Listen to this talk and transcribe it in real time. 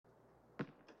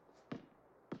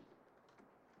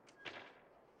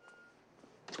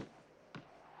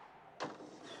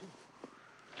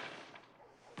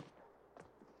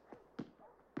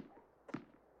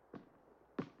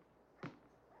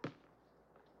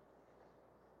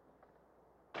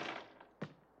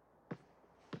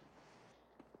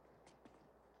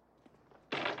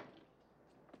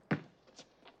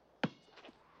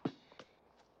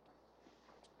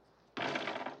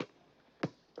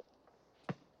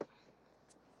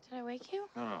Did I wake you?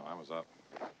 No, I was up.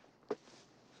 So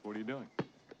what are you doing?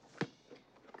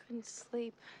 Couldn't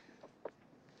sleep.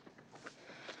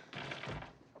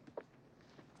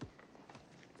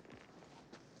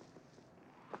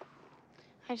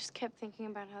 I just kept thinking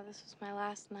about how this was my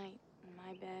last night in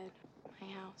my bed, my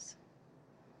house.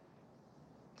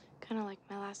 Kind of like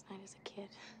my last night as a kid.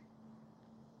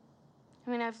 I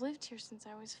mean, I've lived here since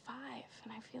I was 5,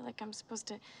 and I feel like I'm supposed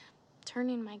to turn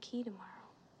in my key tomorrow.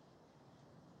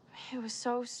 It was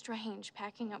so strange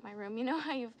packing up my room. You know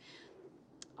how you've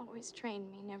always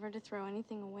trained me never to throw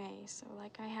anything away. So,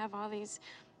 like, I have all these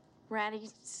ratty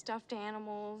stuffed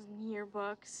animals and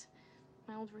yearbooks,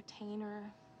 my old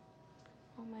retainer,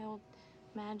 all my old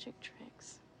magic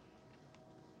tricks.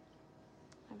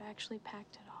 I've actually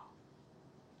packed it all.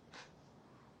 I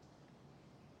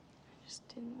just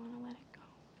didn't want to let it go.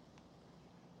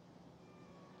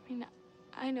 I mean,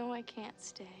 I know I can't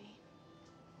stay.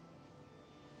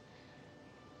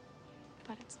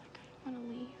 But it's like I don't want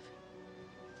to leave.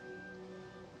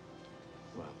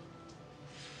 Well,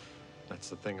 that's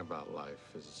the thing about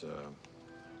life, is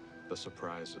the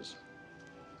surprises.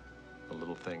 The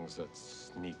little things that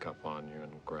sneak up on you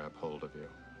and grab hold of you.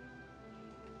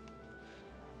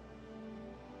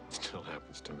 Still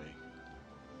happens to me.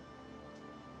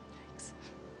 Thanks.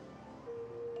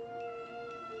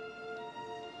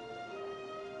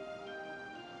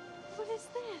 What is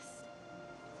this?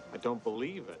 I don't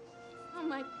believe it. Oh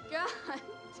my God.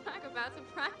 Talk about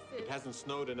surprises. It hasn't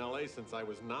snowed in LA since I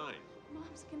was 9.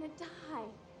 Mom's gonna die.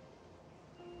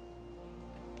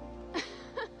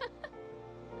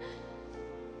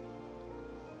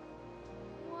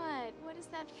 What? What is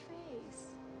that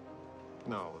face?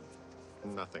 No,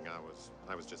 nothing. I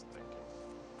was just thinking.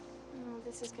 Oh,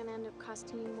 this is gonna end up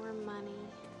costing you more money.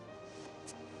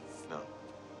 No.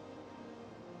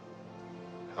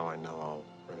 How I know I'll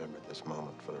remember this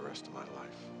moment for the rest of my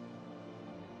life.